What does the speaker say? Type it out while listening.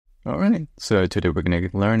All right, so today we're going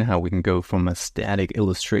to learn how we can go from a static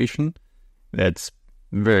illustration that's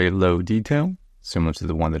very low detail, similar to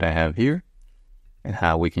the one that I have here, and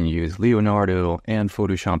how we can use Leonardo and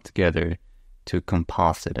Photoshop together to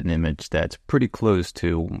composite an image that's pretty close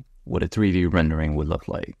to what a 3D rendering would look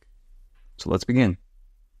like. So let's begin.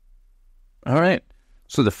 All right,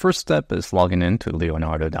 so the first step is logging into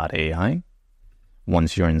Leonardo.ai.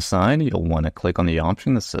 Once you're inside, you'll want to click on the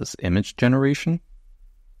option that says Image Generation.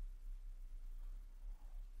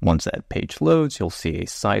 Once that page loads, you'll see a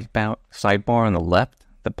sidebar on the left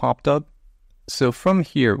that popped up. So from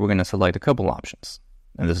here, we're going to select a couple options.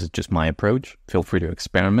 And this is just my approach. Feel free to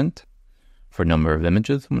experiment. For number of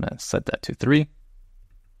images, I'm going to set that to 3.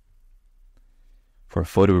 For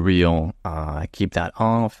photoreal, keep that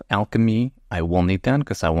off. Alchemy, I will need that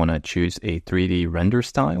because I want to choose a 3D render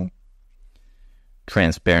style.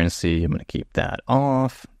 Transparency, I'm going to keep that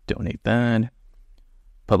off. Don't need that.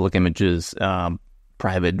 Public images,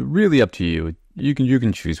 private, really up to you. You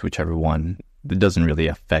can choose whichever one. It doesn't really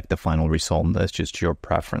affect the final result. That's just your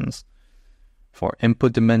preference. For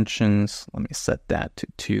input dimensions, let me set that to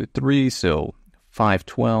 2:3, so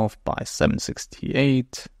 512 by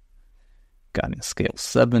 768. Got in scale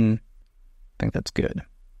 7. I think that's good.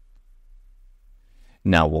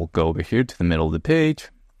 Now we'll go over here to the middle of the page.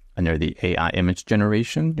 Under the AI image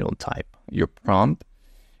generation, you'll type your prompt,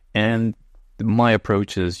 and my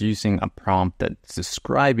approach is using a prompt that's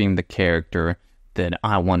describing the character that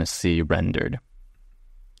I want to see rendered.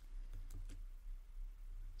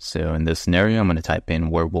 So in this scenario, I'm going to type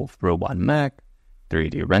in werewolf robot mech,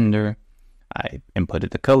 3D render. I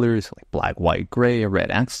inputted the colors like black, white, gray,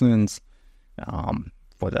 red accents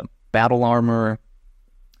for the battle armor,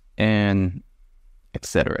 and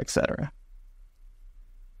etc., etc.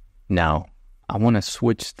 Now, I want to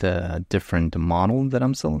switch the different model that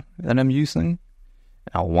I'm using.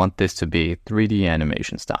 I want this to be 3D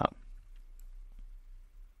animation style.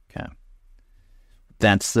 Okay.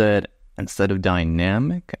 That said, instead of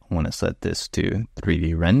dynamic, I want to set this to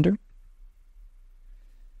 3D render.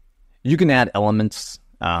 You can add elements.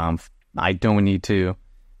 I don't need to,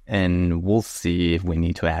 and we'll see if we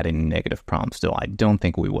need to add any negative prompts, though I don't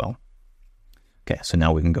think we will. Okay, so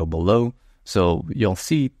now we can go below. So you'll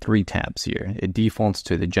see 3 tabs here. It defaults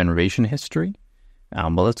to the generation history,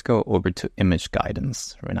 but let's go over to image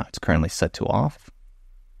guidance. Right now it's currently set to off.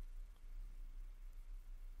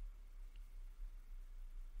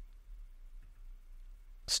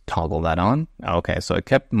 Let's toggle that on. Okay, so I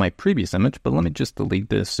kept my previous image, but let me just delete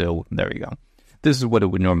this. So there we go. This is what it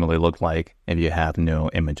would normally look like if you have no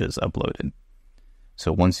images uploaded.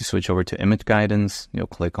 So once you switch over to image guidance, you'll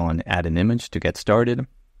click on add an image to get started.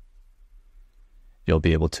 You'll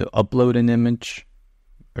be able to upload an image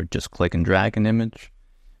or just click and drag an image.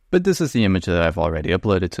 But this is the image that I've already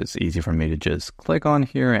uploaded, so it's easy for me to just click on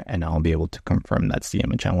here and I'll be able to confirm that's the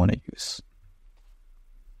image I want to use.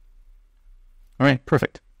 All right,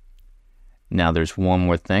 perfect. Now there's one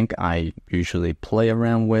more thing I usually play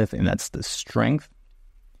around with, and that's the strength.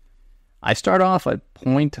 I start off at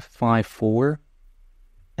 0.54,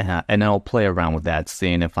 and I'll play around with that,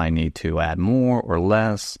 seeing if I need to add more or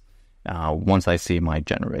less. Once I see my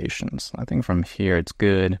generations. I think from here it's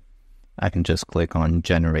good. I can just click on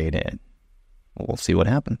generate it. We'll see what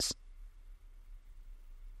happens.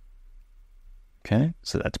 Okay,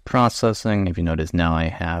 so that's processing. If you notice now I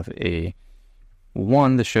have a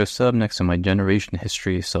 1 that shows sub next to my generation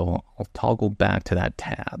history, so I'll toggle back to that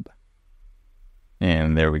tab.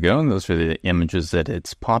 And there we go. Those are the images that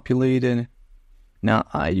it's populated. Now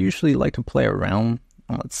I usually like to play around.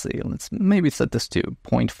 Let's see, let's maybe set this to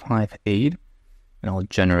 0.58 and I'll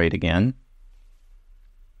generate again.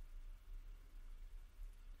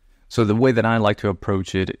 So the way that I like to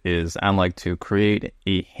approach it is I like to create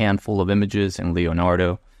a handful of images in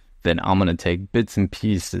Leonardo. Then I'm going to take bits and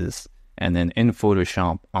pieces, and then in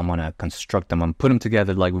Photoshop, I'm going to construct them and put them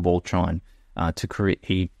together like Voltron to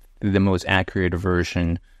create the most accurate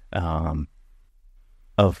version of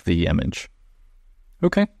the image.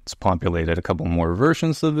 Okay, it's populated a couple more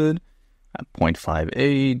versions of it at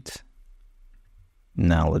 0.58.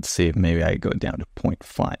 Now let's see if maybe I go down to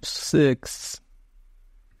 0.56.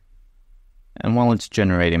 And while it's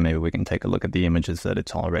generating, maybe we can take a look at the images that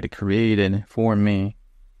it's already created for me.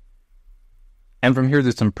 And from here,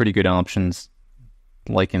 there's some pretty good options,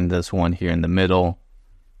 like in this one here in the middle.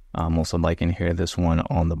 Also like in here, this one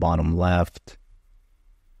on the bottom left.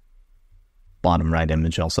 Bottom right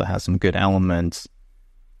image also has some good elements.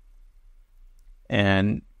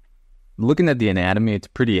 And looking at the anatomy, it's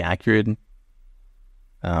pretty accurate.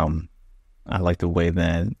 I like the way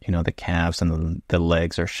that, the calves and the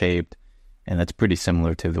legs are shaped. And that's pretty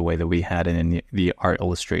similar to the way that we had it in the art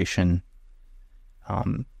illustration.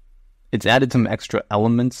 It's added some extra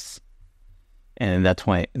elements, and that's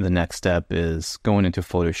why the next step is going into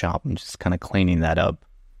Photoshop and just kind of cleaning that up.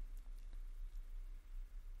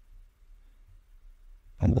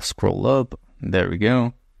 And we'll scroll up. There we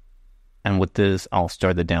go. And with this, I'll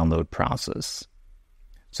start the download process.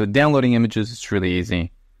 So downloading images is really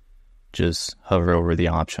easy. Just hover over the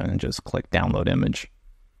option and just click download image.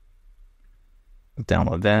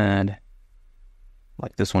 Download that.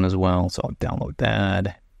 Like this one as well, so I'll download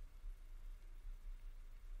that.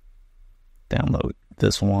 Download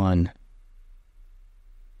this one.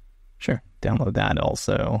 Sure, download that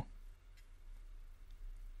also.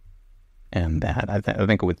 And that, I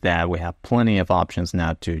think with that, we have plenty of options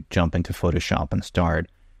now to jump into Photoshop and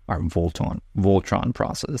start our Voltron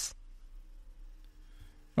process.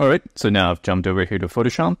 All right, so now I've jumped over here to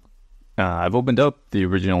Photoshop. I've opened up the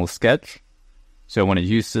original sketch. So I want to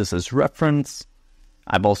use this as reference.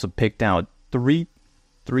 I've also picked out three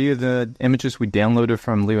of the images we downloaded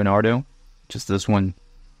from Leonardo. Just this one,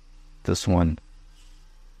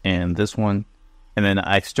 and this one. And then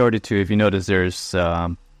I started to, if you notice, there's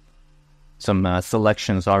some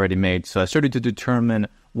selections already made. So I started to determine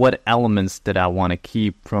what elements that I want to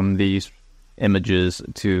keep from these images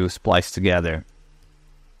to splice together.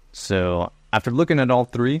 So after looking at all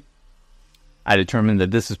three, I determined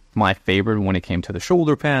that this is my favorite when it came to the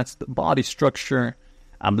shoulder pads, the body structure.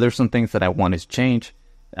 There's some things that I wanted to change.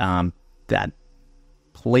 That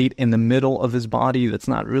plate in the middle of his body, that's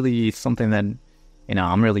not really something that,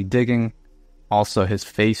 I'm really digging. Also, his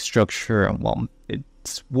face structure, well,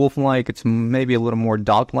 it's wolf-like. It's maybe a little more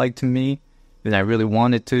dog-like to me than I really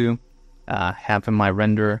wanted to have in my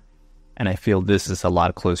render. And I feel this is a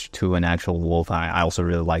lot closer to an actual wolf. I also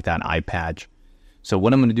really like that eye patch. So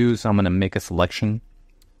what I'm going to do is I'm going to make a selection.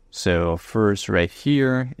 So first right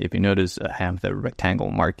here, if you notice, I have the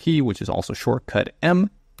rectangle marquee, which is also shortcut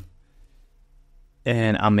M.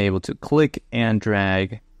 And I'm able to click and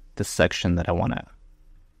drag the section that I want to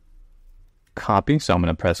copy. So I'm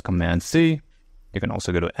going to press Command C. You can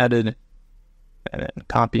also go to Edit and then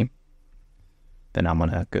Copy. Then I'm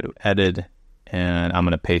going to go to Edit and I'm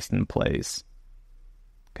going to paste in place.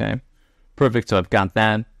 Okay, perfect. So I've got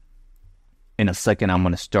that. In a second, I'm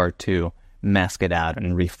going to start to mask it out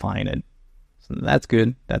and refine it. So that's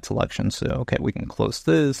good. That selection. So, okay, we can close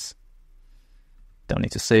this. Don't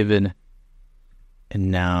need to save it.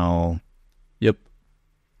 And now, yep,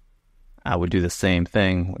 I would do the same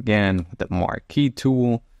thing again with the marquee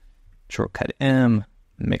tool, shortcut M,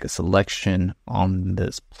 make a selection on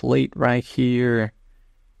this plate right here,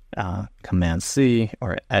 Command C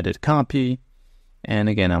or Edit Copy. And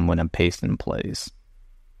again, I'm going to paste in place.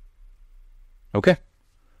 Okay,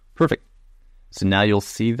 perfect. So now you'll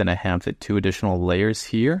see that I have the two additional layers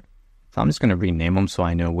here. So I'm just going to rename them so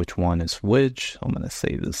I know which one is which. I'm going to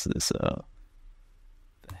say this is the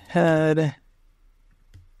head,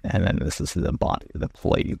 and then this is the body, the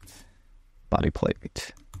plate, body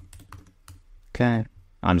plate. Okay,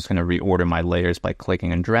 I'm just going to reorder my layers by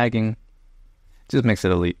clicking and dragging. Just makes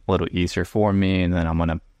it a little easier for me, and then I'm going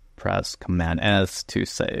to press Command S to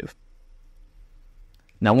save.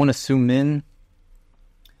 Now I want to zoom in.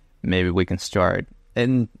 Maybe we can start,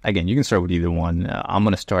 and again, you can start with either one. I'm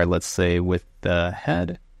going to start, let's say, with the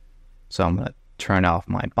head. So I'm going to turn off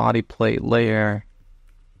my body plate layer.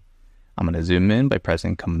 I'm going to zoom in by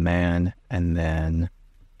pressing Command, and then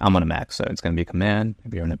I'm going to max. So it's going to be Command.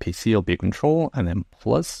 If you're on a PC, it'll be Control, and then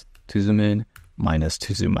plus to zoom in, minus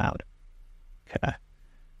to zoom out. Okay.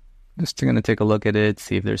 Just going to take a look at it,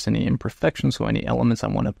 see if there's any imperfections or any elements I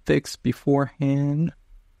want to fix beforehand.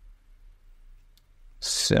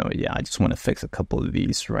 So yeah, I just want to fix a couple of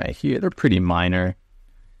these right here. They're pretty minor.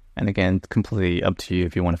 And again, completely up to you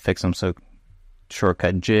if you want to fix them. So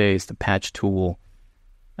shortcut J is the patch tool.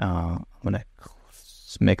 I'm going to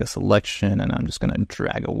make a selection and I'm just going to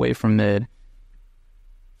drag away from it.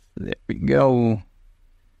 There we go.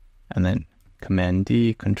 And then Command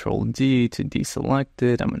D, Control D to deselect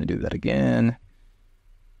it. I'm going to do that again.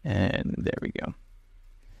 And there we go.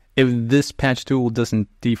 If this patch tool doesn't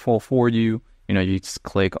default for you, you just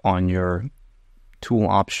click on your tool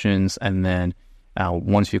options, and then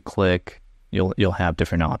once you click, you'll have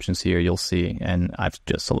different options here. You'll see, and I've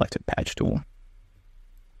just selected patch tool.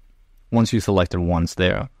 Once you selected once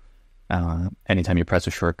there, anytime you press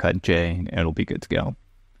a shortcut J, it'll be good to go.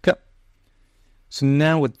 Okay. So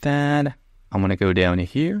now with that, I'm going to go down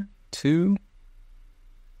here to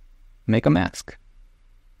make a mask.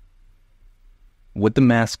 With the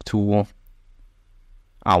mask tool,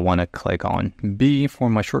 I want to click on B for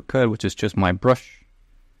my shortcut, which is just my brush.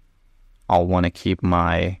 I'll want to keep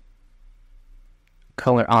my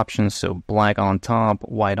color options, so black on top,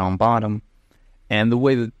 white on bottom. And the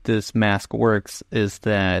way that this mask works is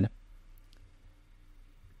that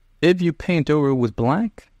if you paint over with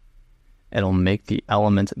black, it'll make the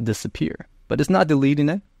element disappear, but it's not deleting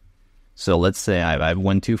it. So let's say I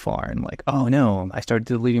went too far and like, oh no, I started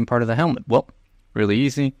deleting part of the helmet. Well, really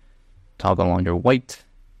easy. Toggle on your white,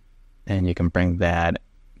 and you can bring that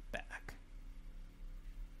back.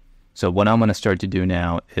 So what I'm going to start to do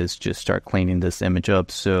now is just start cleaning this image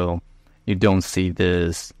up so you don't see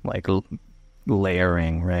this like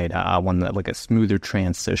layering, right? I want that like a smoother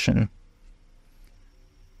transition.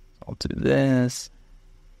 I'll do this.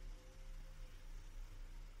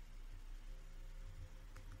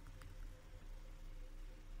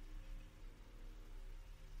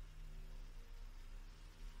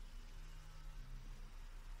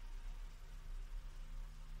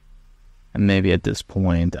 And maybe at this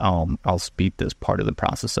point, I'll speed this part of the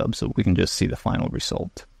process up so we can just see the final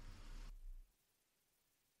result.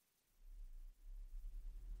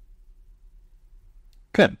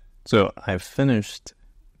 Okay, so I've finished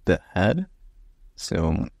the head.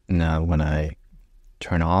 So now when I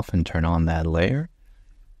turn off and turn on that layer,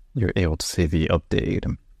 you're able to see the update.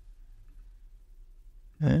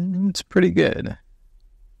 And it's pretty good.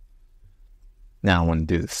 Now I want to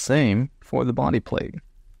do the same for the body plate.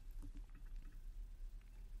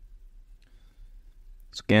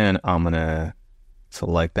 So again, I'm going to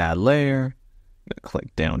select that layer. I'm going to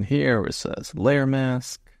click down here where it says layer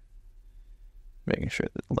mask. Making sure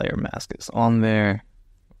that the layer mask is on there.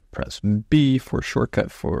 Press B for a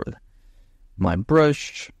shortcut for my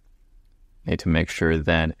brush. Need to make sure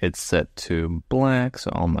that it's set to black.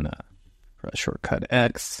 So I'm going to press shortcut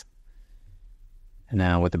X. And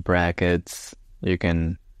now with the brackets, you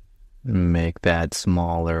can make that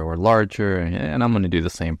smaller or larger. And I'm going to do the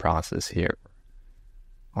same process here.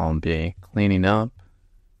 I'll be cleaning up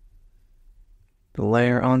the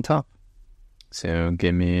layer on top. So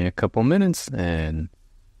give me a couple minutes and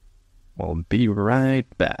we'll be right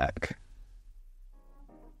back.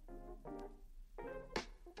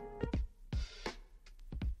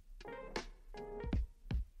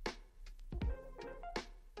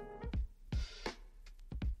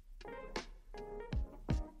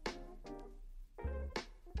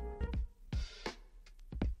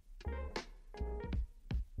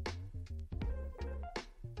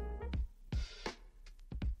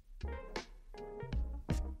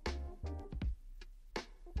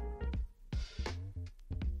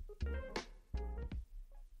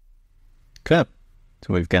 Okay,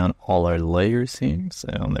 so we've got all our layers here. So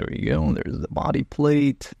there we go. There's the body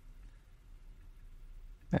plate.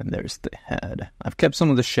 And there's the head. I've kept some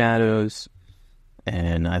of the shadows.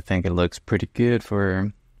 And I think it looks pretty good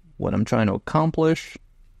for what I'm trying to accomplish.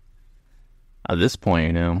 At this point,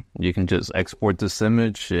 you know, you can just export this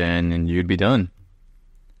image and you'd be done.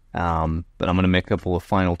 But I'm going to make a couple of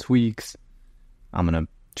final tweaks. I'm going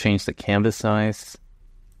to change the canvas size.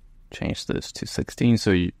 Change this to 16.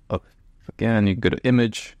 So you... Again, you go to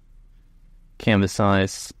image, canvas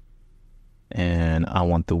size, and I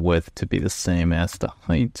want the width to be the same as the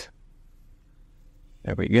height.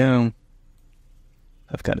 There we go.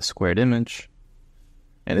 I've got a squared image,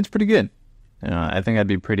 and it's pretty good. I think I'd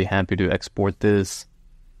be pretty happy to export this.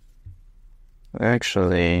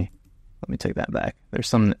 Actually, let me take that back. There's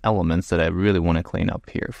some elements that I really want to clean up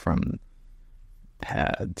here from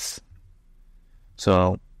pads.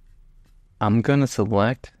 So I'm going to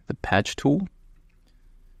select the patch tool.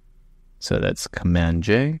 So that's Command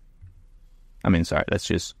J. That's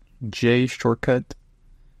just J shortcut.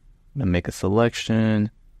 I'm going to make a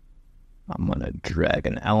selection. I'm going to drag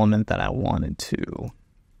an element that I wanted to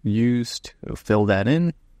use to fill that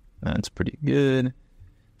in. That's pretty good.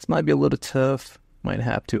 This might be a little tough. Might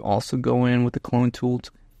have to also go in with the clone tool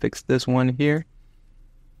to fix this one here.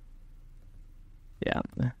 Yeah.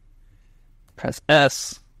 Press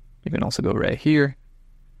S. You can also go right here.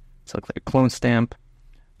 Select like a clone stamp.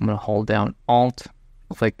 I'm going to hold down Alt,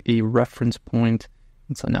 click a reference point.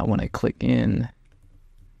 And so now when I click in,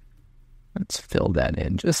 let's fill that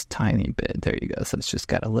in just a tiny bit. There you go. So it's just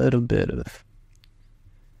got a little bit of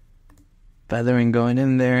feathering going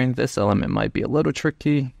in there. And this element might be a little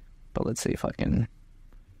tricky, but let's see if I can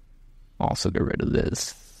also get rid of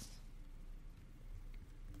this.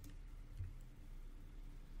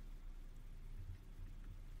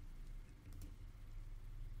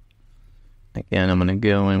 Again, I'm going to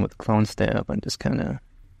go in with the clone stamp and just kind of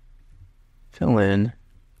fill in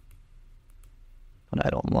what I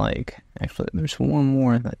don't like. Actually, there's one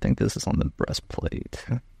more. I think this is on the breastplate.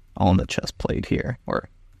 On the chest plate here. Or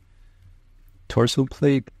torso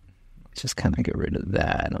plate. just kind of get rid of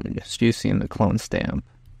that. I'm just using the clone stamp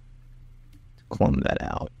to clone that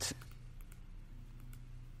out.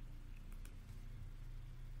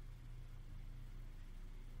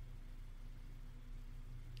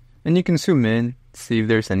 And you can zoom in, see if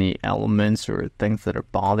there's any elements or things that are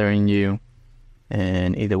bothering you.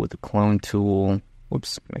 And either with the clone tool,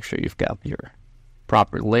 make sure you've got your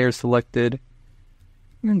proper layer selected.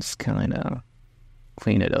 And just kind of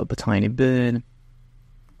clean it up a tiny bit.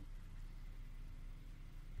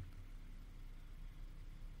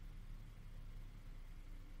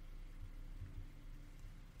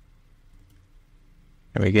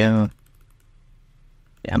 There we go.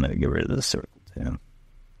 Yeah, I'm going to get rid of the circle too.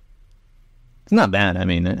 It's not bad. I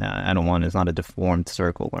mean, it's not a deformed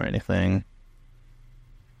circle or anything.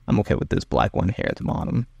 I'm okay with this black one here at the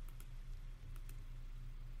bottom.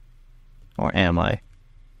 Or am I?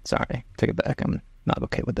 Sorry, take it back. I'm not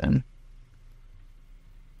okay with them.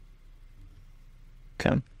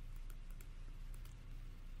 Okay.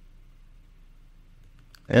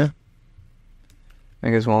 Yeah. I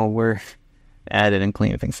guess while we're at it and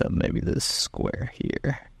cleaning things up, maybe this square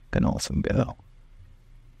here can also go.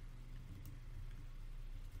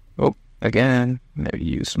 Oh, again, maybe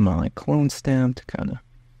use my clone stamp to kind of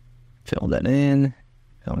fill that in,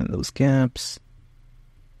 fill in those gaps.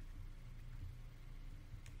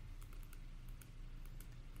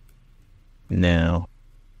 Now,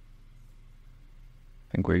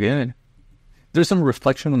 I think we're good. There's some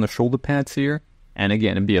reflection on the shoulder pads here, and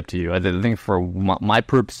again, it'd be up to you. I think for my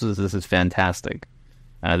purposes, this is fantastic.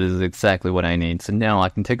 This is exactly what I need. So now I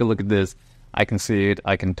can take a look at this. I can see it.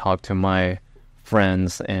 I can talk to my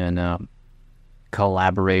friends and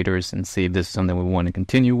collaborators and see if this is something we want to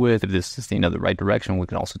continue with. If this is the right direction, we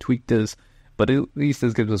can also tweak this. But at least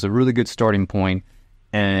this gives us a really good starting point.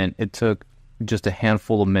 And it took just a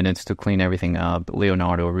handful of minutes to clean everything up.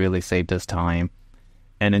 Leonardo really saved us time.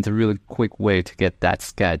 And it's a really quick way to get that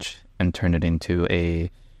sketch and turn it into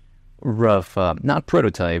a rough, not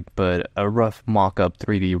prototype, but a rough mock-up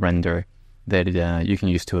 3D render that you can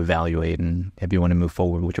use to evaluate and if you want to move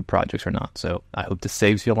forward with your projects or not. So I hope this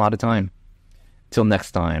saves you a lot of time. Till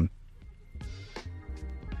next time.